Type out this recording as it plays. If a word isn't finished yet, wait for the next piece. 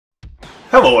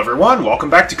Hello everyone, welcome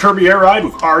back to Kirby Air Ride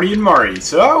with Artie and Marty.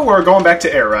 So, we're going back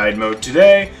to Air Ride mode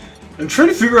today. I'm trying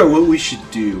to figure out what we should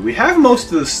do. We have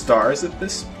most of the stars at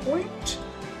this point.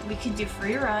 We could do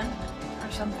free run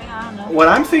or something, I don't know. What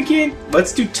I'm thinking,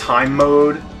 let's do time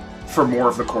mode for more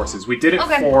of the courses. We did it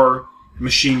for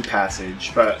Machine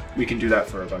Passage, but we can do that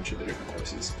for a bunch of the different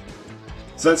courses.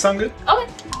 Does that sound good? Okay.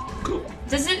 Cool.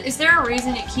 Is there a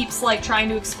reason it keeps like trying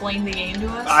to explain the game to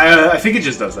us? I think it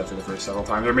just does that for the first several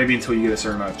times, or maybe until you get a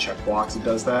certain amount of check blocks it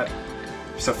does that.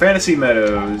 So Fantasy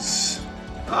Meadows.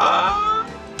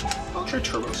 I'll try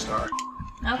Turbo Star.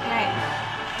 Okay.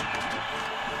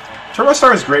 Turbo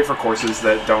Star is great for courses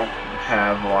that don't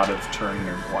have a lot of turning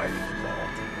or gliding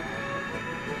involved.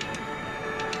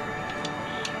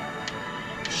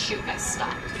 Shoot, I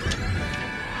stopped.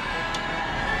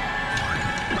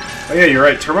 Oh yeah, you're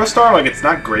right. Turbo Star, like, it's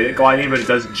not great at gliding, but it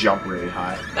does jump really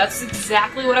high. That's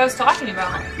exactly what I was talking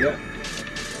about. Yeah.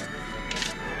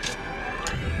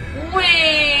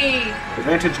 Whee!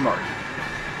 Advantage Marty.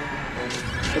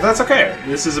 But that's okay.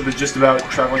 This is just about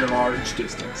traveling a large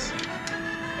distance.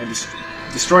 And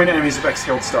destroying enemies with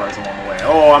exhaled stars along the way.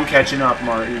 Oh, I'm catching up,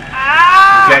 Marty.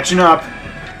 Ah! I'm catching up.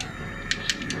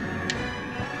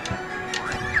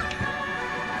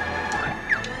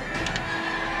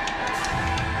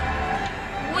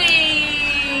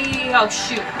 Oh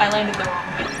shoot, I landed the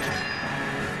wrong way.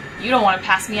 You don't want to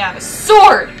pass me out of a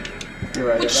sword! You're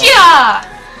right. Wachia!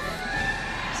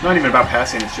 It's not even about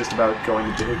passing, it's just about going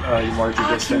a larger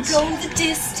distance. I can go the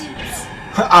distance.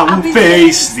 I will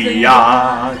face the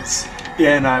odds,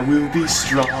 and I will be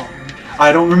strong.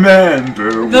 I don't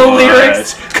remember what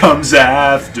lyrics comes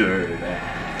after that.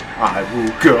 I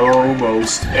will go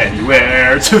most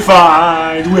anywhere to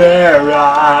find where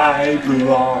I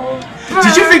belong.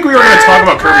 Did you think we were going to talk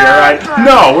about Kirby Air Ride?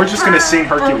 No, we're just going to sing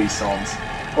Hercules songs.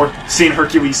 Or sing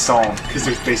Hercules song, because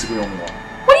there's basically only one.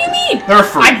 What do you mean? They're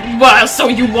free. Well, so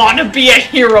you want to be a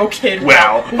hero kid?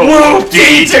 Well,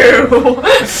 whoop-dee-doo!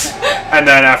 And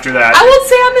then after that... I would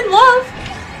say I'm in love.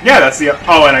 Yeah, that's the...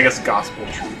 Oh, and I guess Gospel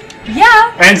Truth.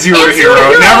 Yeah. And Zero Hero.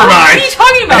 Never mind. What are you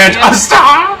talking about, And A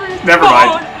Star. Never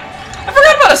mind. I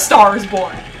forgot about A Star Is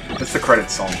Born. That's the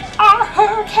credits song. Our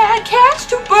heart can't catch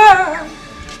to burn.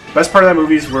 Best part of that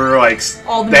movie is where, like,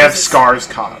 they have Scar's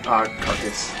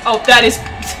carcass. Oh, that is...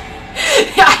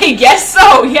 I guess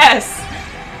so, yes.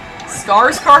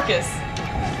 Scar's carcass.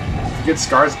 Forget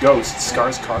Scar's ghost.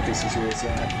 Scar's carcass is where it's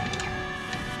at.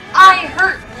 I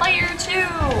hurt player 2.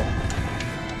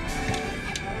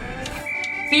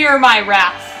 Fear my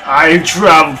wrath. I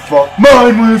travel far.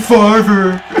 Mine went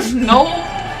farther. No.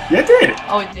 Yeah, it did.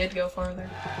 Oh, it did go farther.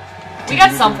 We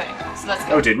got something, so that's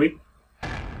good. Oh, did we?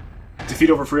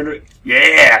 Defeat over 300?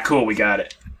 Yeah, cool, we got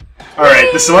it.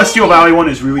 Alright, the Celestial Valley one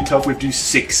is really tough. We have to do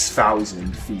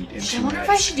 6,000 feet in 2 minutes. I wonder if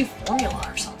I should do Formula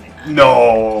or something.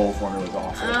 No, Formula's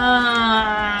awful.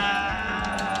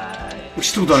 We're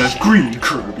still done as Green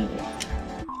Kirby.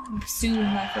 Soon,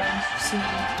 my friends, soon.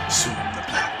 Soon the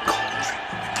Black Cauldron.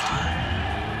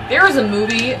 There is a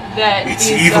movie that its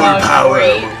is evil power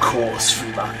great. will course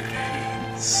through my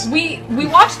veins. We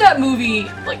watched that movie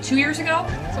like 2 years ago,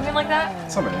 something like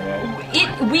that. Something like that.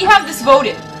 We have this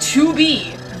voted to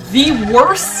be the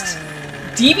worst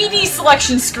DVD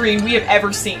selection screen we have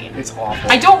ever seen. It's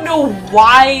awful. I don't know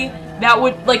why that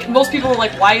would, like, most people are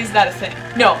like, why is that a thing?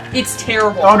 No, it's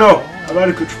terrible. Oh no, I'm out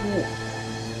of control.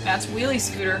 That's Wheelie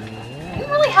Scooter. I didn't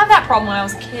really have that problem when I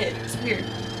was a kid. It's weird.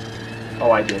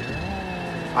 Oh, I did.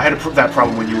 I had that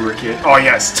problem when you were a kid. Oh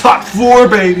yes, top floor,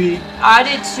 baby! I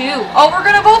did too. Oh, we're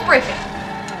gonna both break it.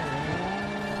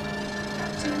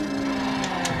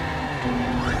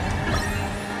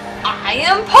 I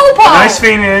am Popo! The nice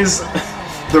thing is,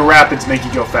 the rapids make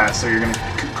you go fast, so you're gonna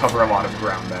cover a lot of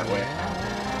ground that way.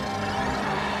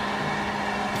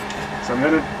 So I'm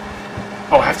gonna...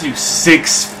 Oh, I have to do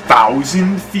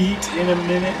 6,000 feet in a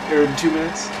minute, or in 2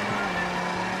 minutes?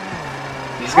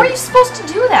 How are you supposed to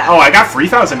do that? Oh, I got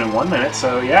 3,000 in 1 minute,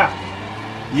 so yeah.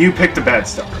 You picked a bad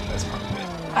star, that's part of it.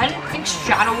 I didn't think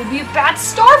Shadow would be a bad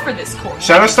star for this course.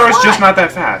 Shadow Star's just not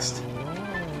that fast.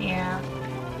 Yeah.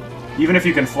 Even if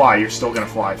you can fly, you're still gonna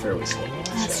fly fairly slowly.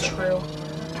 That's true.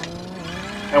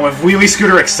 And with Wheelie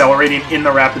Scooter accelerating in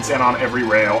the rapids and on every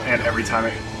rail, and every time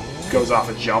it goes off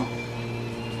a jump,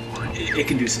 it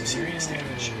can do some serious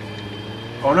damage.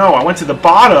 Oh no, I went to the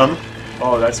bottom!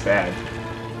 Oh, that's bad.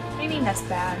 What do you mean that's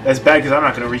bad? That's bad because I'm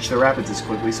not going to reach the rapids as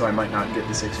quickly, so I might not get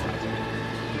the 6,000.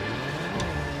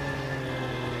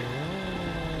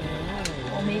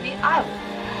 Well, maybe I will.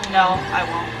 No, I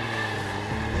won't.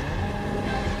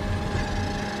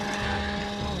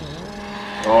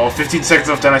 Oh, 15 seconds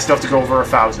left, then I still have to go over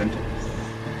 1,000.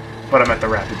 But I'm at the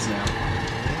rapids now.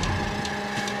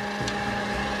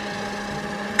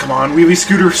 Come on, Wheelie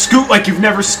Scooter, scoot like you've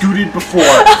never scooted before.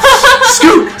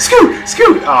 Scoot, scoot,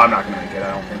 scoot. Oh, I'm not gonna make it,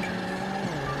 I don't think.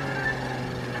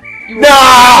 You were so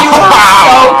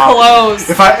close.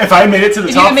 If I made it to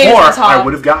the top floor, I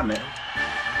would have gotten it.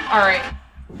 Alright.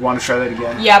 You want to try that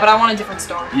again? Yeah, but I want a different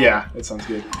star. Yeah, that sounds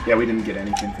good. Yeah, we didn't get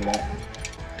anything for that.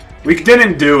 We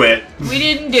didn't do it. We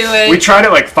didn't do it. We tried it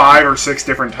like 5 or 6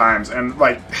 different times, and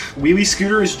like, Wheelie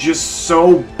Scooter is just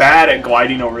so bad at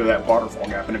gliding over that waterfall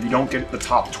gap, and if you don't get the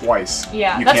top twice,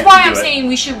 yeah, you that's can't why do I'm it. saying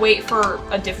we should wait for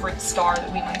a different star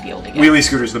that we might be able to get. Wheelie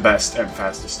Scooter's the best and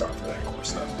fastest star for that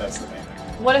course, though. That's the main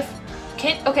thing. What if...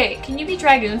 Okay, can you be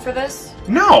Dragoon for this?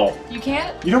 No! You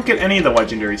can't? You don't get any of the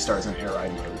legendary stars in Air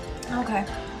Ride mode. Okay.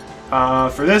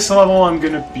 For this level, I'm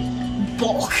gonna be...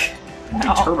 Bulk.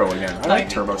 I'll be Turbo again. I like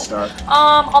Turbo Star.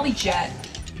 I'll be Jet.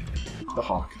 The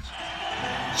Hawk.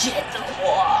 Jet the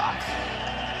Hawk.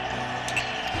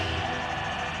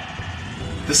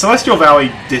 The Celestial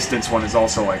Valley distance one is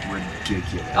also, like,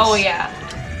 ridiculous. Oh, yeah.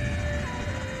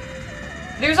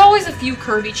 There's always a few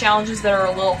Kirby challenges that are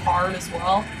a little hard as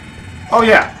well. Oh,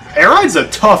 yeah. Air Ride's a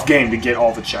tough game to get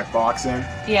all the checkbox in.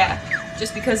 Yeah.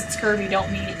 Just because it's Kirby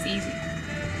don't mean it's easy.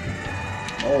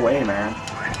 No way, man.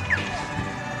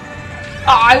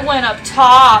 Oh, I went up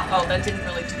top! Oh, that didn't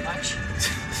really do much.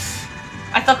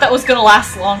 I thought that was gonna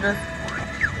last longer.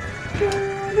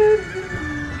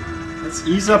 Let's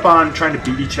ease up on trying to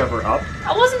beat each other up.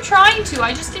 I wasn't trying to,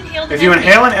 I just inhaled an If you enemy.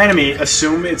 inhale an enemy,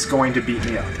 assume it's going to beat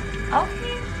me up.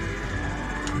 Okay.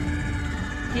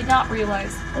 Did not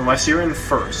realize. Unless you're in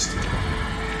first.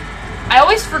 I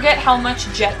always forget how much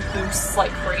Jet boosts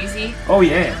like crazy. Oh,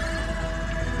 yeah.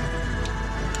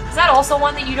 Is that also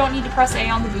one that you don't need to press A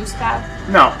on the boost pad?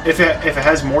 No, if it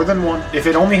has more than one, if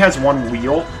it only has one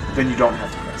wheel, then you don't have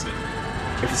to press it.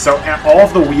 If so, all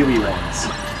of the wheelie ones,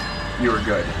 you're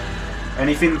good.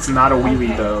 Anything that's not a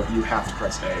wheelie, though, you have to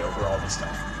press A over all the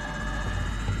stuff.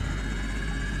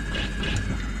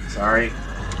 Sorry.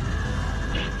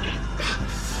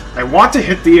 I want to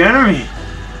hit the enemy!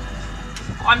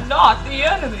 I'm not the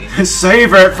enemy!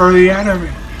 Save it for the enemy!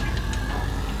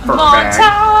 I'm on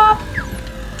top!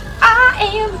 I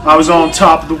am I was on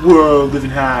top of the world, living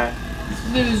high.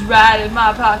 Who's right in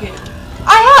my pocket?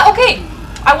 Okay!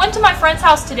 I went to my friend's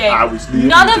house today. I was living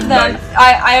None of the them, life.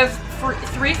 I have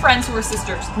 3 friends who are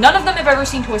sisters. None of them have ever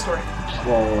seen Toy Story.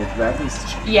 Well, that needs to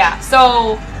change. Yeah,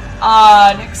 so,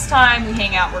 next time we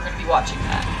hang out, we're gonna be watching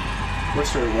that. Toy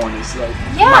Story 1 is like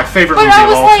my favorite movie I of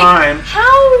was all like, time.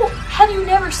 How have you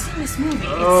never seen this movie?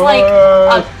 It's like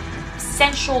a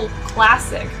essential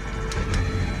classic.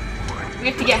 We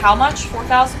have to get how much?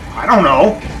 4,000? I don't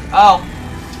know. Oh.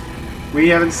 We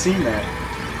haven't seen that.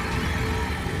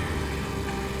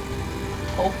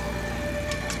 Oh.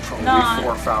 Probably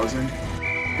 4,000.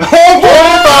 Oh,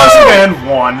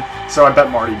 4,001! So I bet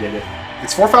Marty did it.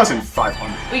 It's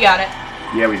 4,500. We got it.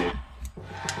 Yeah, we did.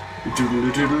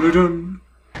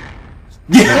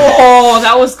 Yeah. Oh,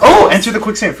 that was close. Oh, enter the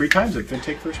quicksand 3 times and then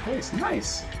take first place.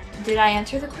 Nice. Did I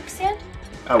enter the quicksand?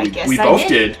 Oh, we both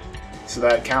did. So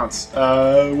that counts.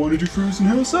 Want to do Frozen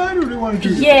Hillside or do you want to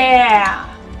do... Yeah.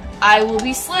 I will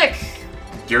be Slick.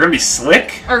 You're going to be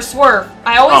Slick? Or Swerve.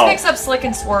 I always mix up Slick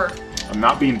and Swerve. I'm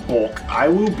not being Bulk. I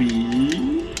will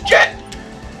be... Jet!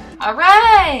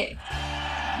 Alright!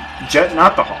 Jet,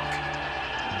 not the Hawk.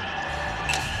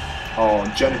 Oh,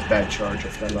 Jet is bad charge. I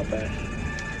forgot about that.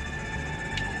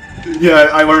 Yeah,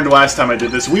 I learned last time I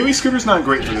did this. Wheelie Scooter's not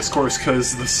great for this course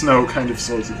because the snow kind of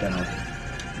slows it down.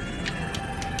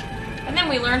 And then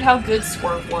we learned how good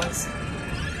Swerve was.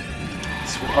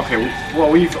 Okay, well,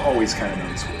 we've always kind of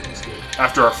known Swerve was good.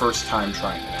 After our first time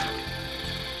trying it out.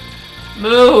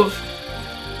 Move!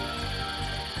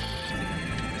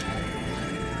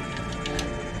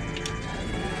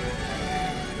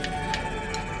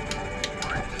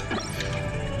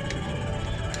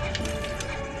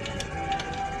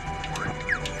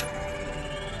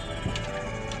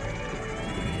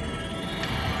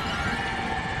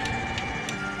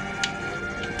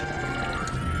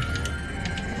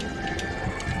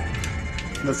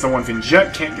 That's the one thing.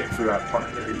 Jet can't get through that part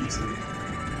very easily.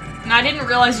 And I didn't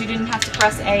realize you didn't have to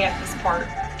press A at this part.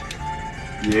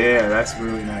 Yeah, that's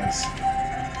really nice.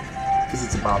 Because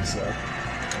it's a bobsled.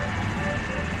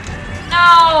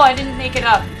 No, I didn't make it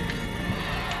up.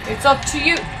 It's up to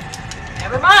you.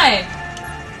 Never mind.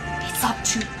 It's up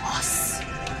to us.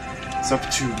 It's up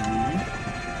to me.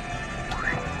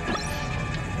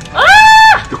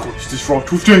 Ah! The quest is fraught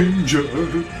with danger.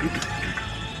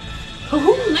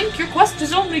 Link, your quest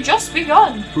has only just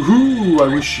begun. Ooh,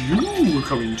 I wish you were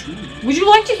coming too. Would you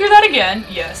like to hear that again?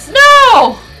 Yes.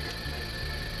 No!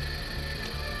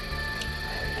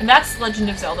 And that's Legend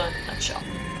of Zelda in a nutshell.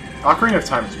 Ocarina of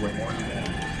Time is way more than that.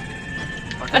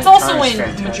 Ocarina That's of also Time is in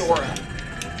fantastic. Majora.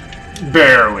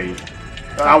 Barely.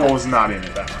 Owl was not in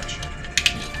it that much.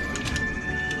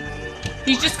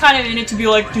 He's just kind of in it to be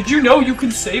like, did you know you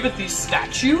can save at these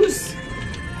statues?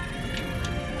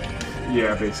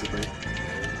 Yeah, basically.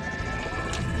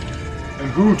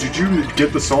 And who, did you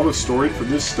get the song of story for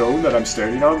this stone that I'm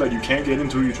standing on that you can't get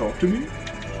until you talk to me?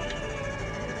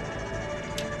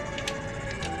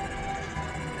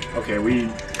 Okay, we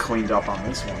cleaned up on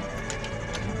this one.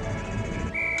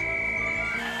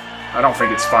 I don't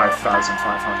think it's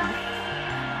 5,500.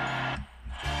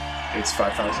 It's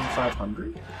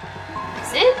 5,500.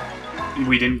 Is it?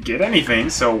 We didn't get anything,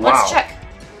 so wow. Let's check.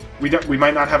 We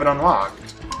might not have it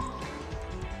unlocked.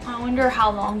 I wonder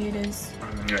how long it is.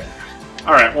 Okay.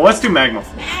 Alright, well let's do Magma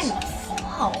Flows. Magma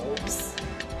Flows.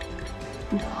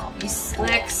 Oh, you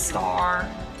slick star.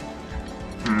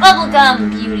 Bubblegum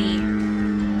beauty.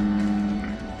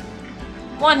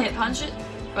 One hit punch it.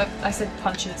 But I said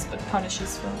punches, but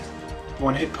punishes foes.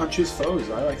 One hit punches foes.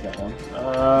 I like that one.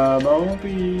 I'll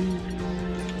be...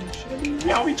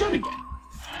 Yeah, I'll be Jet again.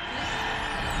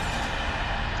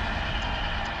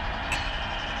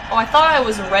 Oh, I thought I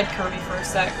was a red Kirby for a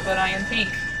sec, but I am pink.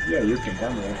 Yeah, you're pink.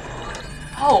 I'm red.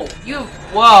 Oh, you...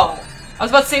 Whoa. I was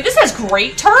about to say, this has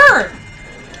great turn!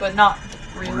 But not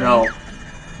really. No.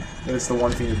 That's the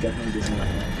one thing that definitely doesn't like.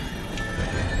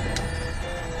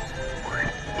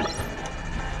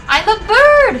 I'm a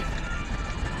bird!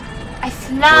 I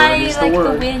fly Bird is the like the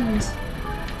word. wind.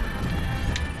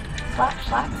 Flap,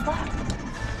 flap, flap.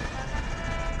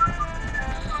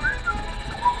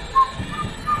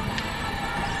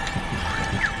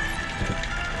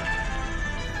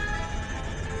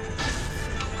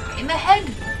 In the head.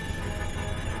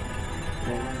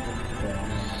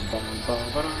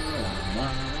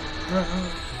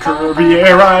 Kirby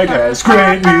Air Ride has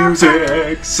great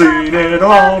music. Sing it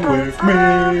along with me.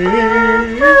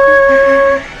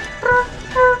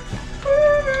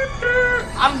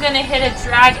 I'm gonna hit a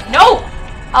dragon. No!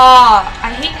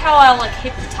 I hate how I like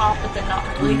hit the top, but then not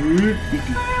really.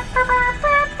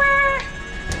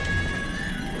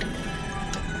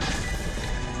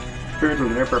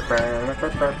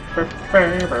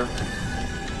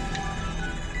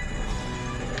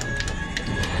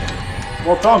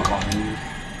 Well, Donkey Kong, you.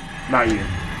 Not you.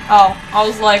 Oh, I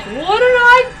was like, what did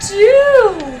I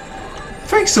do?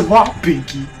 Thanks a lot,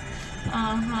 Pinky.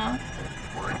 Uh-huh.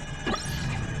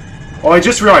 Oh, I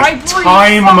just realized I breathe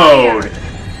time fire. mode.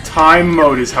 Time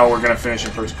mode is how we're gonna finish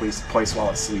in first place while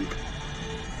asleep.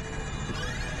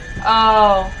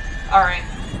 Oh, alright.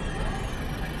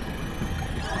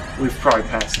 We've probably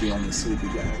passed the only sleepy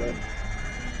guy, but...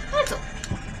 That's okay.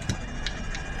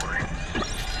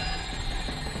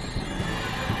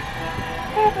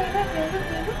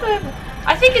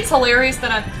 I think it's hilarious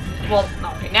that I'm, well,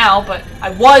 not right now, but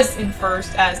I was in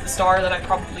first as the star that I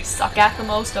probably suck at the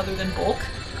most, other than Bulk.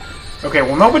 Okay,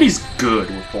 well nobody's good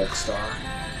with Bulkstar.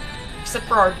 Except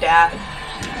for our dad.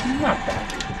 He's not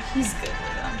that good. He's good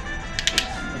with them.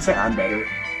 I'd say I'm better.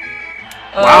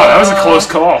 Wow, that was a close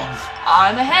call.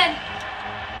 I'm ahead.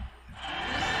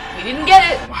 We didn't get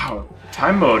it. Wow,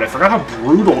 time mode. I forgot how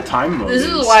brutal time mode is.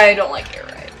 This is why I don't like Air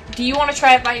Ride. Do you want to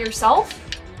try it by yourself?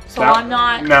 So I'm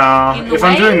not in the if way?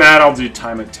 I'm doing that, I'll do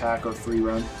time attack or free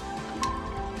run.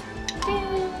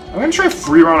 I'm gonna try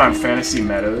free run on Fantasy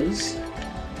Meadows.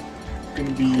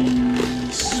 Gonna be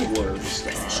Swerve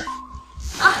Star.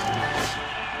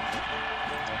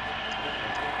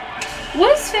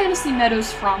 What is Fantasy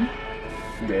Meadows from?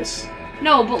 This.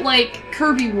 No, but like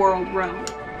Kirby World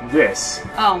Road. This.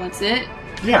 Oh, that's it?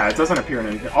 Yeah, it doesn't appear in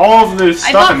anything. All of the I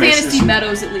stuff thought in this Fantasy is...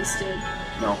 Meadows at least did.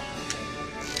 No.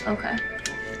 Okay.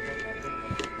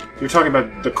 You're talking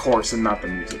about the course and not the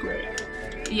music, right?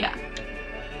 Yeah.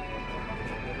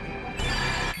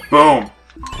 Boom!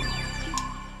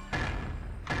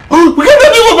 Oh, we got the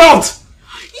Nebula Belt!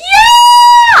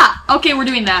 Yeah! Okay, we're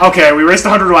doing that. Okay, we raced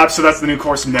 100 laps, so that's the new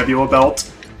course, Nebula Belt.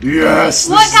 Yes!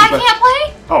 What? I can't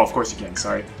play? Oh, of course you can,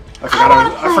 sorry. I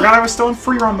forgot I was still in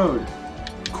free run mode.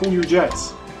 Cool your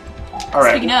jets.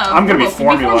 Alright, Speaking of, I'm gonna be what can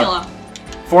Formula.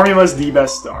 Formula's the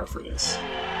best star for this.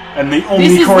 And the only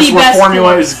This is course the where best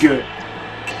Formula course. is good.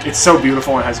 It's so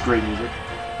beautiful and has great music.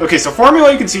 Okay, so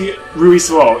Formula you can see really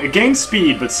slow. It gains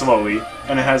speed, but slowly.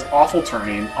 And it has awful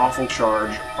turning, awful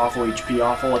charge, awful HP,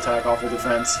 awful attack, awful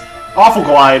defense, awful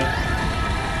glide.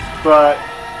 But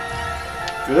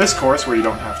for this course, where you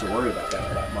don't have to worry about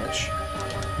that much.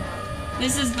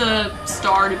 This is the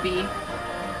star to be.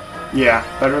 Yeah,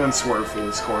 better than Swerve for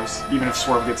this course, even if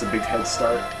Swerve gets a big head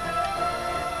start.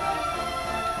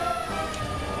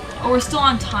 Oh, we're still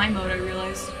on time mode, I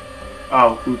realized.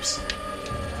 Oh, oops.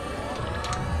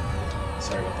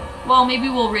 Sorry about that. Well, maybe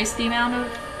we'll race the amount of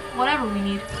whatever we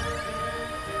need.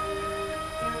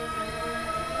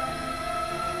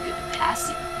 Good pass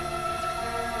you.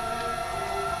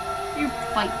 You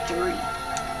fight dirty.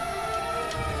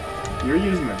 You're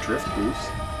using the drift boost.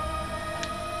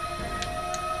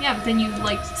 Yeah, but then you,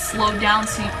 like, slow down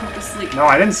so you purposely... No,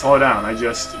 I didn't slow down. I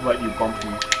just let you bump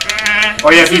me. Oh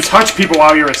yeah, if you touch people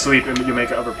while you're asleep, you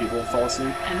make other people fall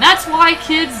asleep. And that's why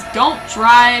kids don't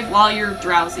drive while you're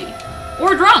drowsy.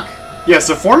 Or drunk. Yeah,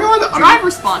 so Formula... Drive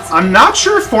responsibly. I'm not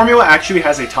sure if Formula actually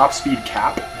has a top speed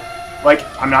cap. Like,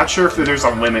 I'm not sure if there's a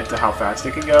limit to how fast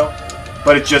it can go.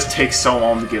 But it just takes so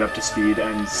long to get up to speed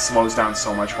and slows down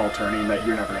so much while turning that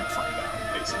you're never going to find out,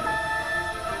 basically.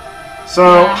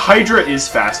 So, Yeah. Hydra is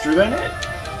faster than it.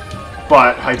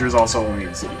 But Hydra's also only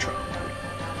in City Truck.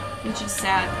 Which is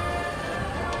sad.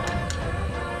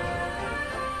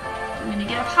 I'm gonna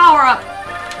get a power-up.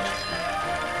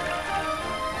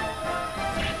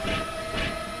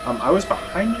 I was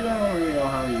behind you. I don't really know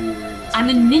how you were able to... I'm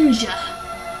a ninja.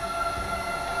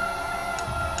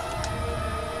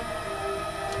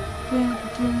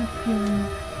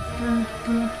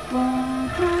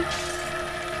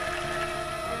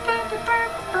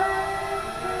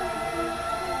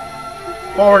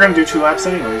 Well, we're gonna do 2 laps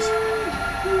anyways.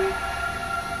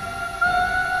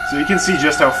 So you can see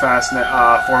just how fast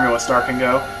Formula Star can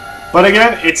go. But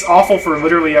again, it's awful for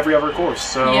literally every other course,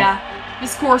 so... Yeah.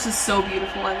 This course is so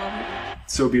beautiful, I love it.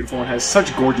 It's so beautiful and has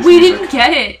such gorgeous We music. didn't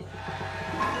get it!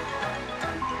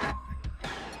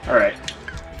 Alright.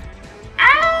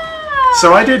 Ah!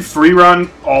 So I did free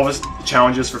run, all the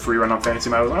challenges for free run on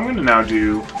Fantasy Models. I'm gonna now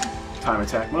do time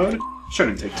attack mode.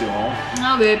 Shouldn't take too long.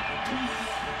 No good.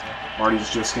 Marty's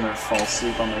just gonna fall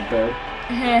asleep on my bed.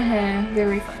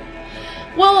 Very funny.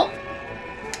 Well,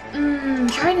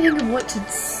 trying to think of what to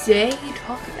say,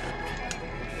 talk about.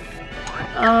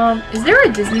 Is there a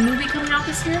Disney movie coming out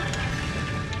this year?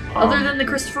 Other than the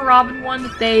Christopher Robin one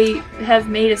that they have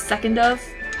made a second of?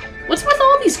 What's with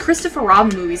all these Christopher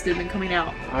Robin movies that have been coming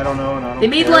out? I don't know, and I don't They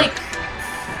made care. like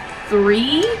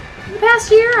 3 in the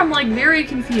past year? I'm like very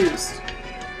confused.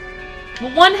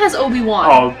 Well, one has Obi-Wan.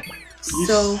 Oh, you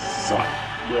So suck,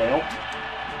 rail.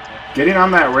 Getting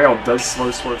on that rail does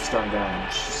slow Swerve Star down.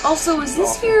 also, is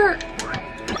this year?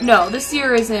 No, this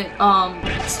year isn't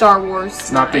Star Wars.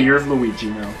 It's not the year of Luigi,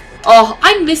 no. Oh,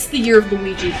 I missed the year of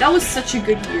Luigi. That was such a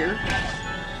good year.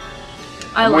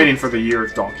 I'm waiting for the year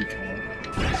of Donkey Kong.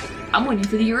 I'm waiting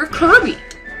for the year of Kirby.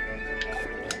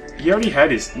 He already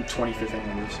had his 25th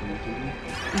anniversary, didn't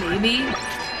he? Maybe.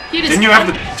 Didn't you have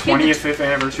the 25th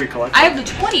anniversary collection? I have the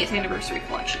 20th anniversary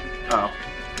collection. Oh.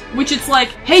 Which it's like,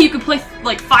 hey, you can play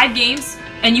like 5 games,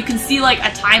 and you can see like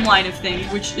a timeline of things.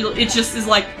 Which it just is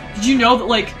like, did you know that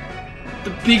like the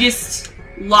biggest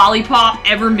lollipop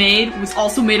ever made was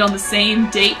also made on the same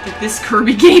date that this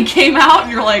Kirby game came out?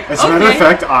 And you're like, As a matter of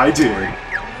fact, I did.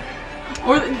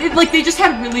 Or like they just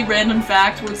had really random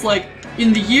facts where it's like,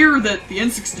 in the year that the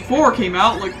N64 came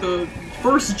out, like the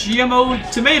first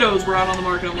GMO tomatoes were out on the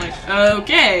market. I'm like,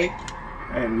 okay.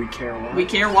 And we care why. We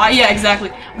care why? Yeah,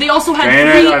 exactly. They also had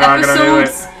 3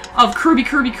 episodes of Kirby,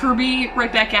 Kirby, Kirby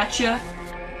right back at ya,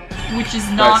 which is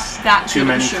not that too good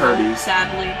many of a show, Kirbys.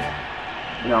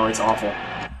 sadly. No, it's awful.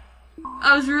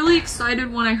 I was really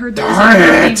excited when I heard there was Darn a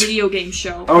Kirby it! video game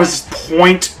show. I was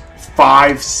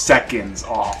 0.5 seconds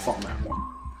off on that one.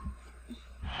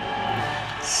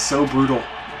 So brutal.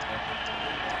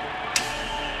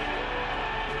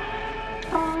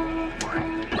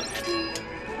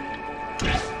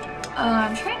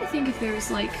 I'm trying to think if there's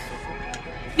like...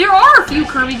 There are a few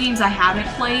Kirby games I haven't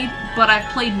played, but I've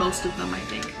played most of them, I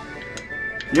think.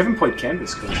 You haven't played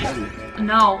Canvas Coast, have you?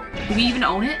 No. Do we even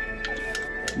own it?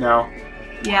 No.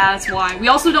 Yeah, that's why. We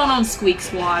also don't own Squeak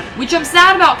Squad, which I'm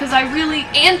sad about because I really...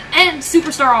 And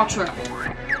Superstar Ultra.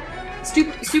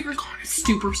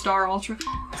 Superstar Ultra.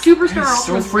 Superstar Ultra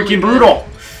So was freaking really brutal!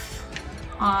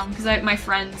 Because my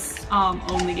friends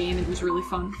own the game and it was really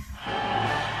fun.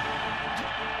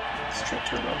 Let's try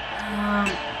Turbo.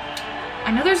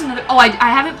 I know there's another... Oh, I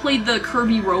haven't played the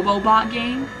Kirby Robobot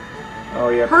game. Oh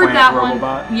yeah, Heard Planet that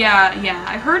Robobot. one. Yeah.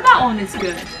 I heard that one is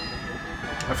good.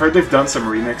 I've heard they've done some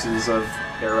remixes of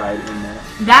Air Ride in there.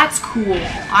 That's cool.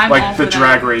 I'm all Like for the that.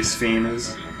 Drag Race theme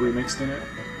is remixed in it.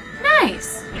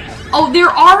 Nice. Oh, there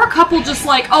are a couple just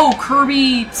like, oh,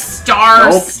 Kirby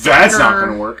Stars. Nope, that's not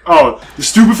gonna work. Oh, the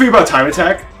stupid thing about Time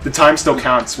Attack, the time still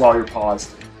counts while you're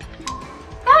paused.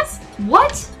 That's...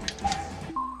 What?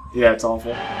 Yeah, it's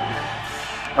awful.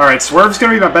 Alright, Swerve's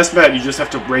gonna be my best bet, you just have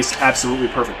to race absolutely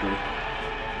perfectly.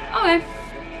 Okay.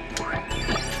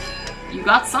 You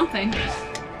got something.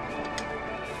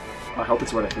 I hope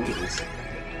it's what I think it is.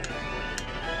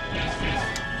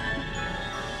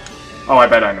 Oh, I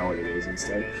bet I know what it is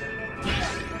instead.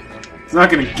 It's not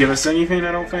going to give us anything,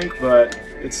 I don't think, but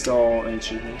it's still an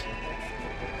achievement.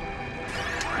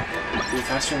 Go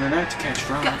faster than that to catch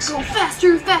frogs. Gotta go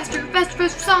faster, faster, faster,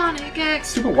 faster, Sonic X.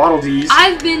 Stupid Waddle Dees.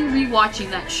 I've been rewatching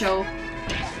that show.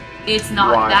 It's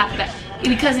not Why? that bad.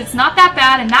 Because it's not that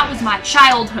bad, and that was my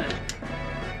childhood.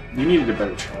 You needed a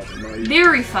better childhood, no?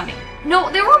 Very funny. No,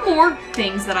 there were more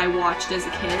things that I watched as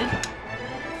a kid.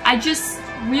 I just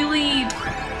really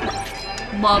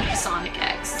loved Sonic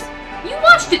X. You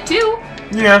watched it too.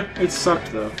 Yeah, it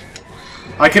sucked though.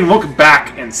 I can look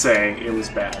back and say it was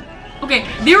bad. Okay,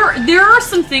 there are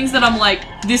some things that I'm like,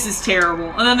 this is terrible,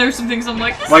 and then there's some things I'm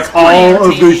like, this is Like pretty all of the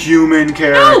entertaining. human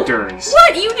characters. No!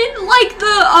 What? You didn't like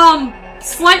the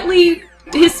slightly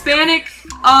Hispanic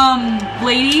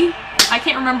lady? I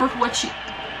can't remember what she's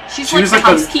She like was the like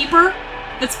the- housekeeper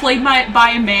that's played by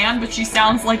a man, but she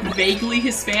sounds like vaguely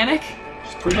Hispanic.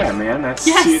 She's played by a man?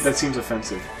 Yes. That seems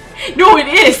offensive. No, it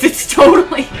is. It's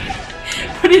totally.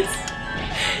 But it's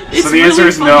So the answer really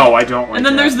is funny. no, I don't like And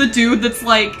then that. there's the dude that's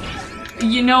like,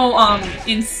 you know,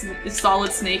 in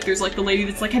Solid Snake, there's like the lady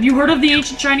that's like, have you heard of the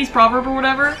ancient Chinese proverb or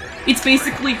whatever? It's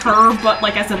basically her, but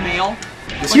like as a male.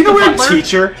 Was Like he the weird butler.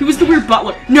 teacher? He was the weird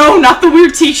butler. No, not the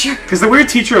weird teacher. Because the weird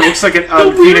teacher looks like a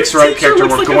weird Phoenix Wright teacher character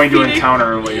looks we're like a going to Phoenix-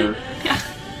 encounter later. Yeah.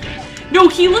 No,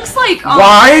 he looks like.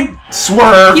 Why,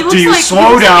 Swerve, He looks do you like, he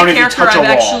slow looks down like and a you character touch a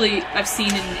wall? I've seen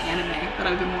in an anime that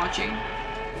I've been watching.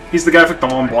 He's the guy with the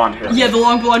long blonde hair. Yeah, the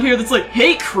long blonde hair that's like,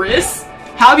 hey, Chris,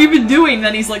 how have you been doing?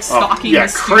 Then he's like stalking yeah,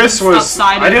 the Chris students was.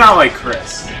 outside I of- did not like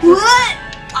Chris. What?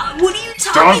 What are you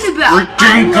Don't talking about?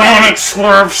 freaking got it,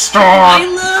 Swerve I Star!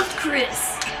 loved Chris.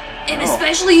 And Oh.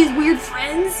 especially his weird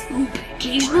friends who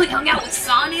occasionally hung out with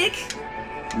Sonic.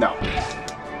 No.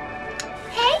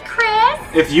 Hey, Chris.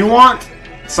 If you want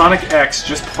Sonic X,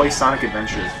 just play Sonic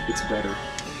Adventure. It's better.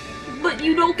 But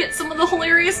you don't get some of the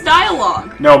hilarious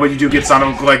dialogue. No, but you do get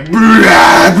Sonic like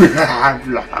blah, blah,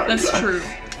 blah, That's blah. true.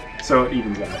 So it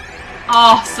evens out.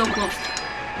 Oh, so close.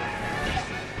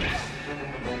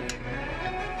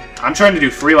 I'm trying to do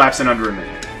 3 laps in under a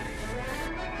minute.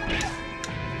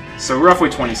 So roughly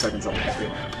 20 seconds on every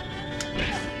lap.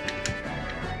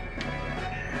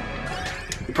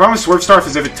 The problem with Swerve Star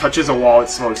is if it touches a wall, it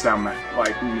slows down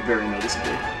like very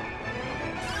noticeably.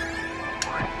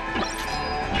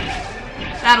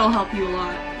 That'll help you a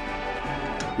lot.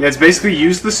 Yeah, it's basically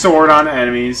use the sword on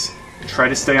enemies, try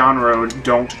to stay on road,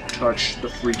 don't touch the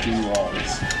freaking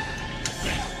walls.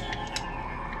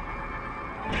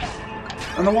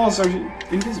 And the walls are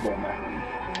invisible in that room.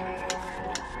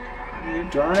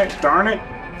 Darn it, darn it,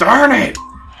 darn it!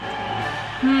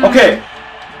 Okay,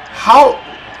 how...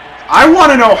 I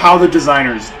want to know how the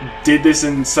designers did this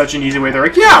in such an easy way. They're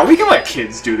like, yeah, we can let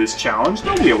kids do this challenge.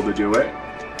 They'll be able to do it.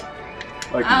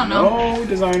 Like, I don't know. no,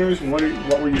 designers, what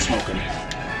were you smoking?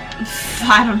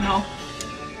 I don't know.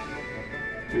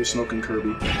 You're smoking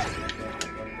Kirby.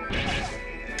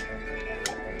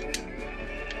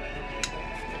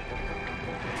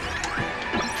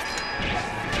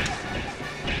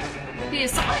 Yeah,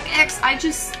 Sonic X,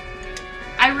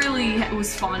 I really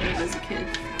was fond of as a kid.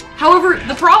 However,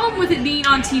 the problem with it being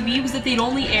on TV was that they'd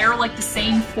only air like the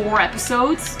same 4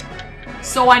 episodes.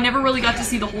 So I never really got to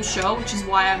see the whole show, which is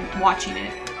why I'm watching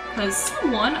it. Because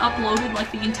someone uploaded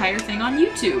like the entire thing on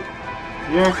YouTube.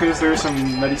 Yeah, because there's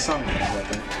some nutty Sonic fans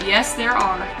out there. Yes, there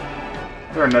are.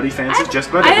 There are nutty fans of just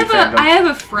about I every have fandom. I have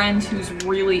a friend who's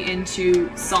really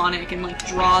into Sonic and like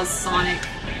draws Sonic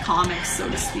comics, so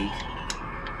to speak.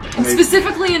 And Maybe.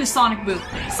 specifically into Sonic Boom.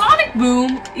 Sonic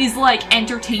Boom is like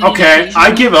entertaining. Okay, I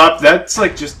occasionally. give up. That's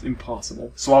like just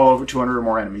impossible. Swallow over 200 or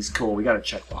more enemies. Cool, we got a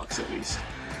checkbox at least.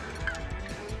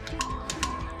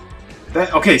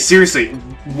 Okay, seriously.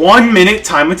 1 minute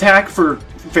time attack for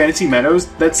Fantasy Meadows?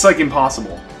 That's like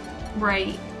impossible.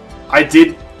 Right. I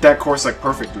did that course like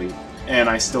perfectly, and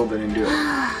I still didn't do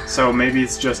it. So maybe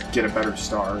it's just get a better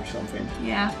star or something.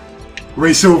 Yeah.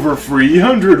 Race over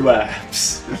 300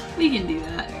 laps. We can do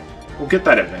that. We'll get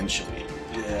that eventually.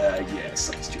 Yeah, I guess.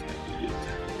 That's too bad.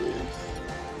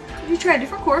 You try a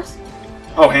different course.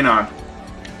 Oh, hang on.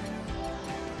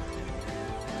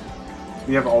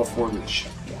 We have all 4 of the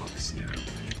checkbox now.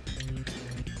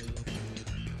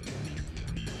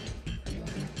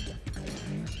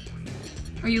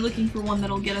 Are you looking for one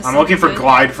that'll get us? I'm looking for something good?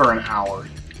 glide for an hour.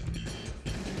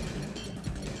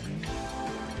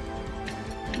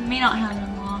 We may not have it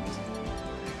unlocked.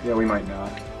 Yeah, we might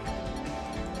not.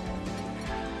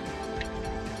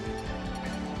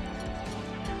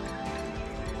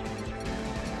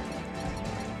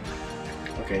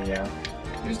 Okay, yeah.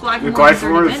 There's glide for We more glide than for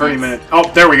more than 30 minutes.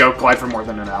 Oh, there we go. Glide for more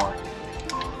than an hour.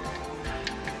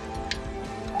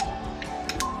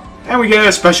 And we get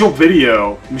a special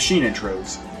video. Machine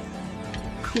intros.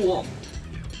 Cool.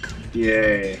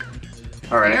 Yay.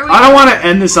 Alright. I don't want to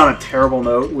end this on a terrible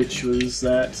note, which was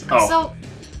that... Oh. So,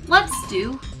 let's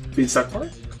do... Beanstalk Park?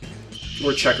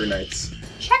 Or Checker Nights?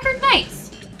 Checkered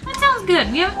Nights. That sounds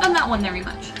good. We haven't done that one very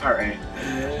much. Alright.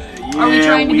 Yeah, are we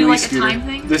trying to do Wheelie like Scooter. a time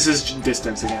thing? This is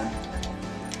distance again.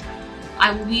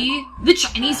 I will be the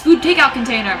Chinese food takeout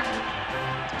container.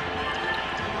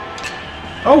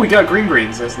 Oh, we got green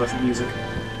greens. That's less music.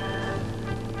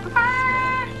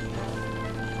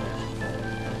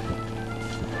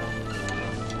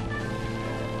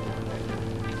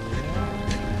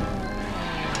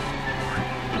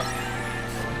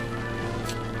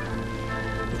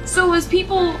 So as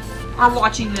people are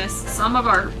watching this, some of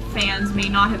our fans may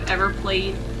not have ever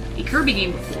played a Kirby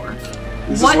game before.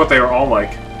 This is what they are all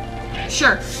like.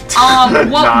 Sure.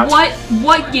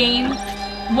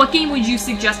 What game would you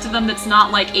suggest to them that's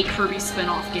not like a Kirby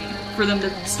spin-off game for them to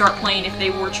start playing if they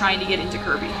were trying to get into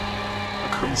Kirby? A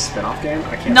Kirby spin-off game?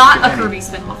 I can't. Not a Kirby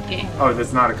spin-off game. Oh,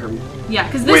 that's not a Kirby. Yeah,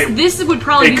 because this would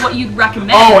probably be what you'd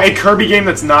recommend. Oh, a Kirby game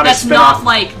that's not a spin-off. That's not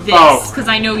like this, because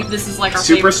I know this is like our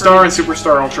Superstar and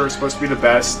Superstar Ultra are supposed to be the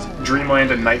best.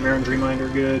 Dreamland and Nightmare and Dreamland are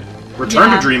good. Return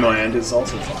to Dreamland is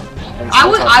also fun.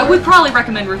 I would probably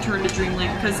recommend Return to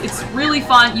Dreamland because it's really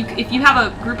fun. If you have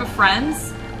a group of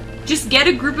friends, just get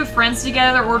a group of friends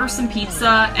together, order some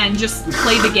pizza, and just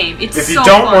play the game. It's so fun. If you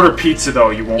don't order pizza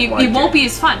though, you won't like it. It won't be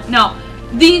as fun. No.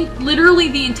 Literally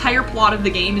the entire plot of the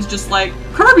game is just like,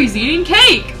 Kirby's eating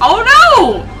cake! Oh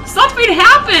no! Something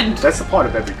happened! That's the plot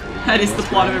of every Kirby. That is the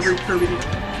plot of every Kirby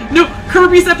game. No,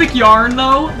 Kirby's Epic Yarn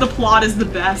though, the plot is the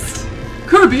best.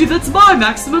 Kirby, that's my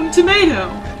maximum tomato!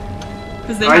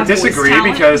 I disagree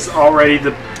because already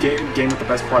the game with the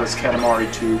best plot is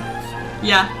Katamari 2.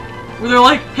 Yeah. Where they're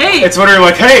like, hey! It's literally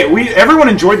like, hey, everyone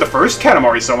enjoyed the first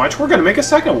Katamari so much, we're gonna make a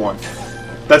second one.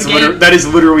 That is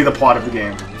literally the plot of the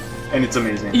game. And it's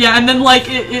amazing. Yeah, and then like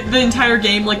the entire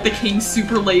game, like the king's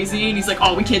super lazy, and he's like,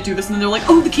 "Oh, we can't do this." And then they're like,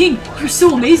 "Oh, the king, you're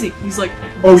so amazing." And he's like,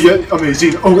 "Oh yeah,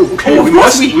 amazing. Oh, okay, we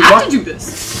have to do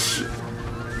this."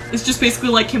 It's just basically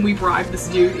like, can we bribe this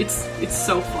dude? It's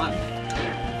so fun.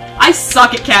 I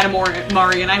suck at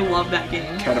Katamari, and I love that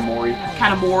game.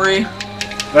 Katamari.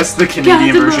 That's the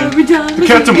Canadian version. The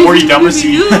Katamari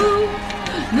Damacy.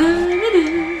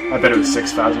 I bet it was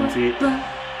 6,000 feet.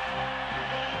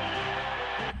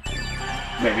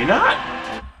 Maybe not.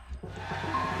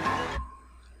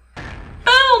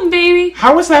 Boom, baby.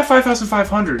 How was that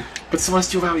 5,500? But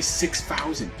Celestial Valley's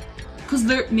 6,000. Because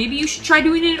maybe you should try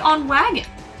doing it on Wagon.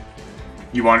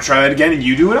 You want to try that again and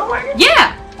you do it on Wagon?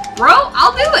 Yeah, bro,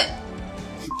 I'll do it.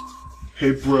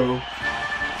 Hey, bro.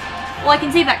 Well, I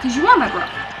can say that because you are my bro.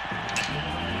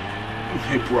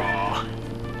 Hey, bro.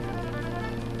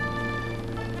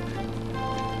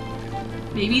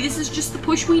 Maybe this is just the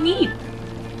push we need.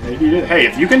 Maybe it is. Hey,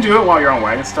 if you can do it while you're on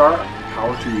Wagon Star,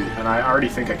 power to you. And I already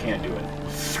think I can't do it.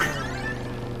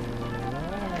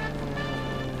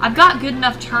 I've got good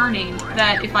enough turning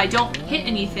that if I don't hit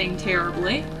anything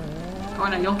terribly, or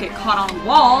I don't get caught on a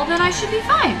wall, then I should be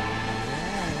fine.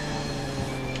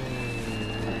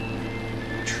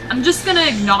 I'm just gonna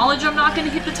acknowledge I'm not gonna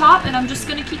hit the top, and I'm just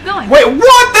gonna keep going. Wait,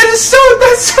 what? That's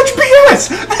such BS!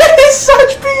 That is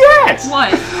such BS!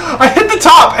 What? I hit the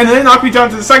top, and then it knocked me down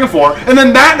to the second floor, and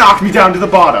then that knocked me down to the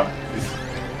bottom.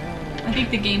 I think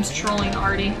the game's trolling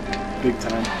Artie. Big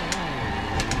time.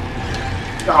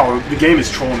 Oh, the game is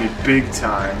trolling me big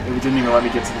time. It didn't even let me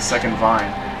get to the second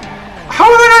vine. How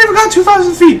have I not even got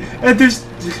 2,000 feet? And there's...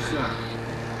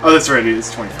 Oh, that's right, it's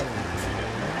 25.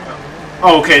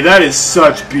 Oh, okay, that is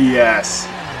such BS.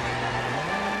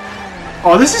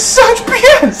 Oh, this is such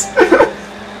BS!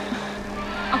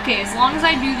 Okay, as long as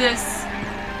I do this...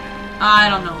 I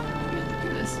don't know if I'm gonna do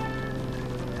this.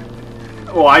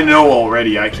 Well, I know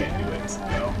already I can't do it, so...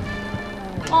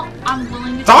 Well, I'm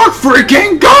willing to... Dog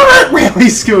freaking got it, Wheelie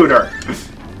Scooter!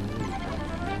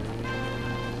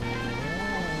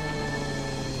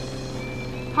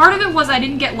 Part of it was I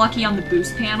didn't get lucky on the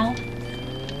boost panel.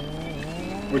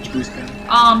 Which boost panel?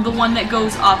 The one that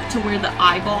goes up to where the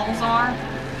eyeballs are.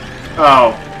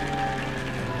 Oh.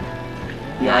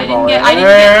 Yeah, I didn't get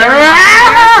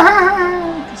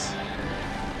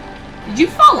there. Did you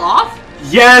fall off?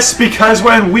 Yes, because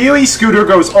when Wheelie Scooter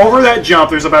goes over that jump,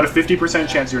 there's about a 50%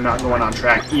 chance you're not going on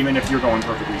track, even if you're going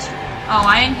perfectly straight. Oh,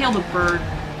 I inhaled a bird.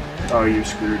 Oh, you're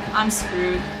screwed. I'm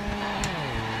screwed.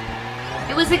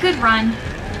 It was a good run.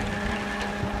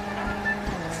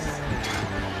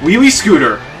 Wheelie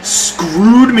Scooter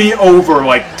screwed me over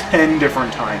like 10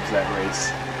 different times that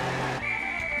race.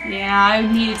 Yeah, I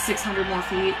needed 600 more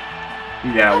feet.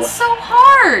 Yeah. That's so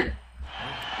hard!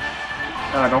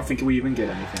 And I don't think we even get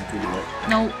anything if we do it.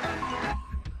 Nope.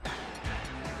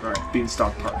 Alright,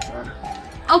 Beanstalk Park then.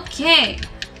 Okay.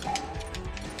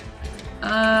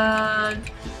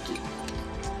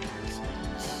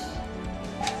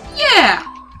 Yeah!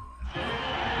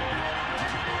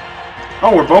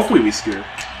 Oh, we're both Wheelie Scooter.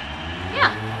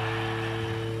 Yeah.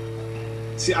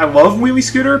 See, I love Wheelie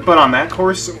Scooter, but on that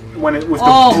course, when it with the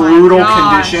Oh my brutal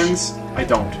gosh. conditions, I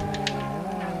don't.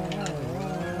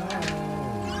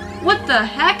 What the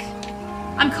heck?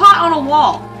 I'm caught on a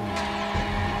wall.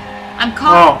 I'm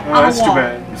caught on a that's wall. too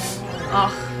bad.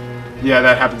 Ugh. Yeah,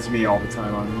 that happens to me all the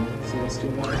time on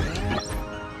Celestial Water.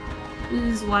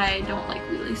 This is why I don't like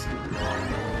Wheelie Scooter.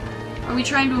 Are we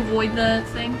trying to avoid the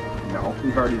thing? No,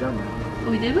 we've already done that.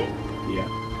 Oh, did we? Yeah.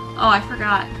 Oh, I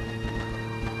forgot.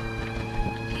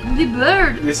 The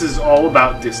bird! This is all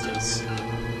about distance.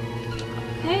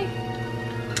 Okay.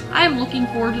 I am looking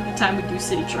forward to the time we do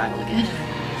City Trial again.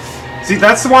 See,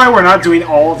 that's why we're not doing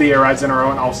all of the air rides in a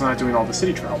row and also not doing all the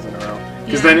city trials in a row.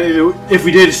 Because then, if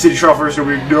we did a city trial first, it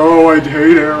would be, no, I'd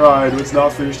hate air ride, let's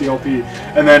not finish the LP.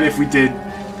 And then if we did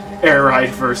air ride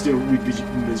first, we'd be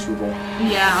miserable.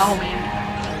 Yeah, oh man.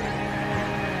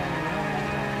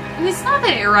 And it's not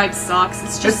that air ride sucks,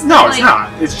 it's just No, like, it's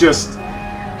not. It's just...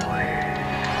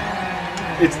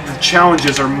 the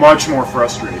challenges are much more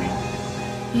frustrating.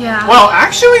 Yeah. Well,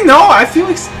 actually, no, I feel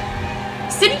like...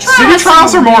 City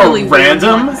Trials are more really weird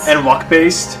random ones. and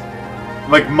luck-based.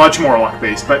 Like, much more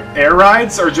luck-based. But air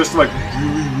rides are just, like,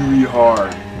 really, really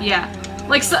hard. Yeah.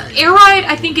 Like, so, air ride,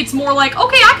 I think it's more like,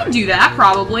 okay, I can do that,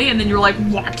 probably. And then you're like,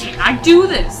 why can't I do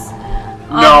this?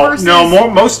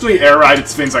 Mostly air ride,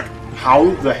 it's things like,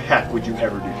 how the heck would you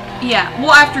ever do that? Yeah,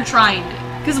 well, after trying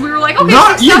it. Because we were like, okay,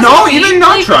 even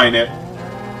not trying it.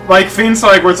 Like, things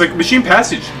like, where it's like, Machine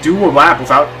Passage, do a lap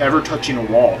without ever touching a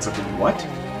wall. It's like, what?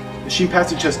 Machine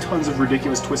Passage has tons of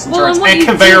ridiculous twists and turns and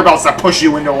conveyor belts that push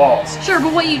you into walls. Sure,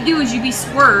 but what you do is you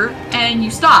swerve and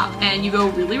you stop and you go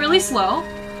really, really slow,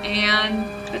 and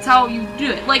that's how you do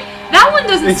it. Like, that one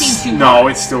doesn't seem too hard. No,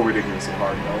 it's still ridiculously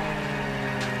hard, though.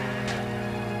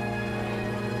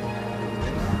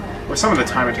 Or some of the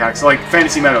time attacks, like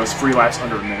Fantasy Meadows, 3 laps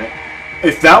under a minute.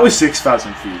 If that was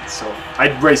 6,000 feet, so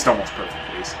I raced almost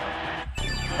perfectly, so.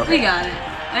 Okay. We got it.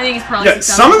 I think it's probably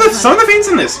some of the things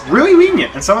in this really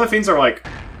lenient, and some of the things are like,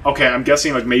 okay, I'm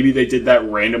guessing like maybe they did that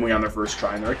randomly on their first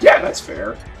try, and they're like, yeah, that's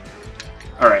fair.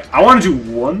 All right, I want to do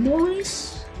one more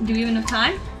race. Do we even have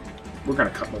time? We're gonna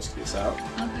cut most of this out.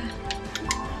 Okay.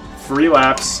 3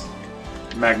 laps,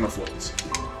 magma floats.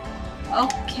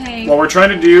 Okay. What we're trying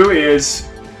to do is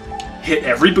hit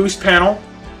every boost panel,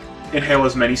 inhale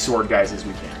as many sword guys as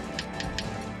we can.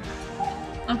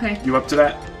 Okay. You up to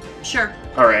that? Sure.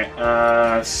 Alright,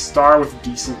 star with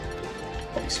decent...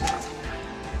 Oh, sorry.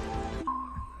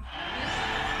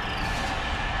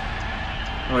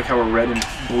 I like how we're red and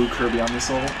blue Kirby on this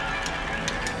level.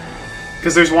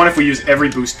 Because there's one if we use every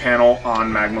boost panel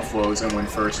on Magma Flows and win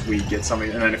first, we get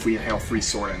something, and then if we inhale 3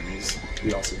 sword enemies,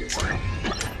 we also get something.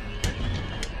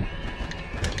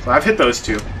 So I've hit those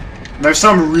 2. And there's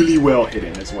some really well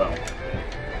hidden as well.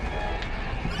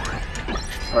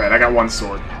 Alright, I got 1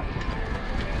 sword.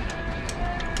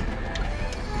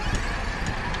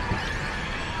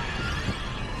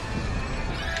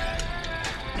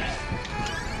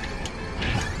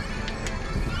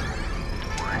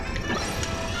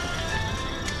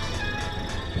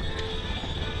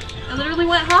 I literally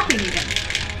went hopping again.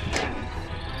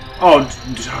 Oh,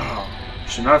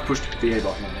 should not have pushed the A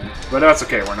button in. But that's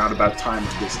okay, we're not about time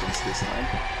or distance this time.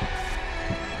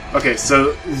 Okay,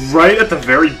 so right at the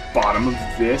very bottom of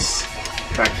this,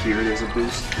 back here, there's a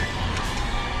boost.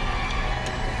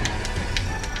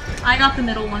 I got the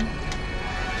middle one.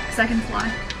 Because I can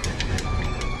fly.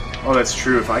 Oh, that's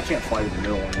true. If I can't fly to the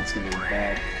middle one, it's gonna be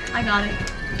bad. I got it.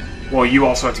 Well, you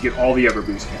also have to get all the other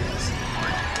boost panels.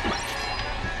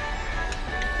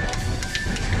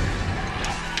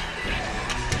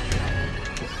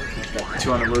 Got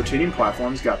 2 on the rotating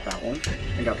platforms, got that one,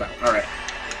 and got that one. Alright.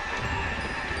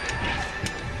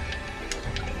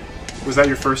 Was that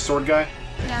your first sword guy?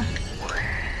 Yeah.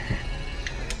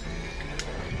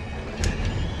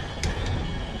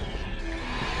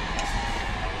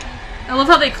 I love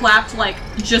how they clapped, like,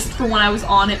 just for when I was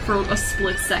on it for a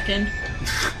split second.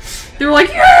 They were like,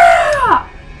 yeah!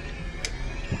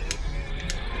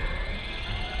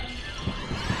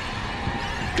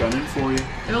 Gunning for you.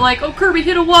 They were like, oh, Kirby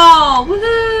hit a wall!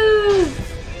 Woohoo!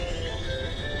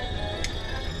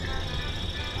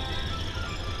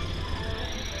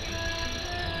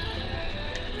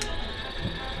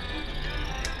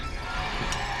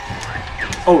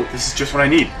 Oh, this is just what I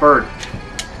need. Bird.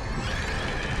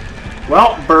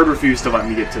 Well, Bird refused to let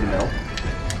me get to the middle.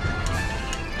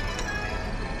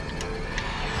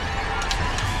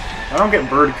 If I don't get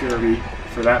Bird Kirby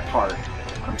for that part,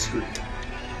 I'm screwed.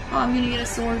 Oh, I'm gonna get a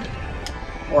sword.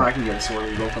 Or I can get a sword.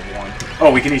 We both have one.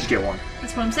 Oh, we can each get one.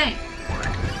 That's what I'm saying.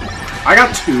 I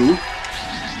got 2.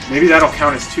 Maybe that'll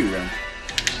count as 2 then.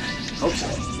 Hope so.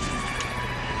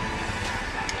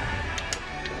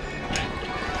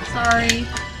 Sorry.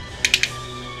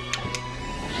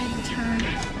 End turn.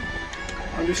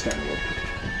 Understandable.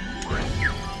 I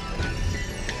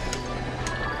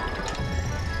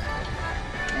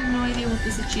have no idea what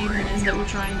this achievement is that we're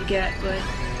trying to get, but...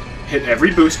 Hit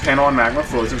every boost panel on Magma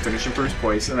Flows and finish in first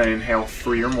place, and then inhale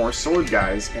 3 or more sword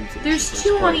guys and finish There's in first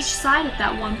 2 place. on each side at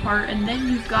that one part, and then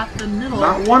you've got the middle.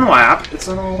 Not 1 lap, it's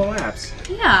on all the laps.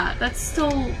 Yeah, that's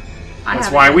still...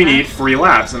 That's why we need 3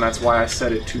 laps, and that's why I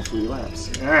set it to 3 laps.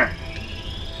 Yeah.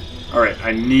 Alright,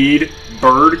 I need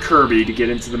Bird Kirby to get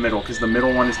into the middle, because the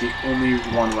middle one is the only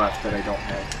one left that I don't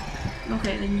have.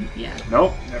 Okay, then, yeah.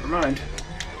 Nope, never mind.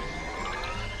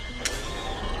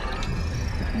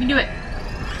 You can do it.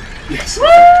 Yes. Woo!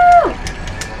 Okay.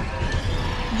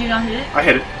 Did you not hit it? I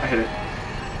hit it. I hit it.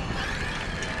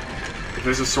 If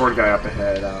there's a sword guy up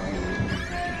ahead,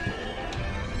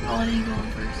 I'll let you go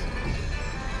on first.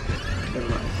 never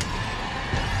mind.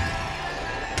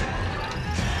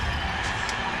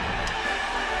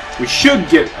 We should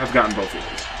have gotten both of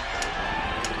these.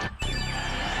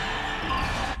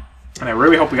 And I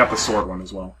really hope we got the sword one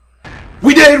as well.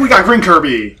 We did! We got Green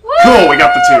Kirby! Woo! Cool, we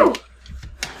got the 2.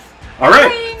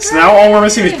 Alright, so now all we're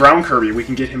missing is Brown Kirby. We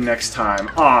can get him next time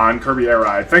on Kirby Air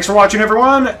Ride. Thanks for watching,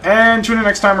 everyone, and tune in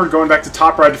next time. We're going back to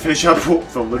Top Ride to finish up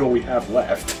the little we have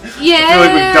left. Yeah! I feel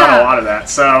like we've done a lot of that,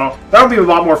 so that'll be a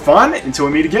lot more fun. Until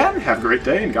we meet again, have a great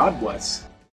day, and God bless.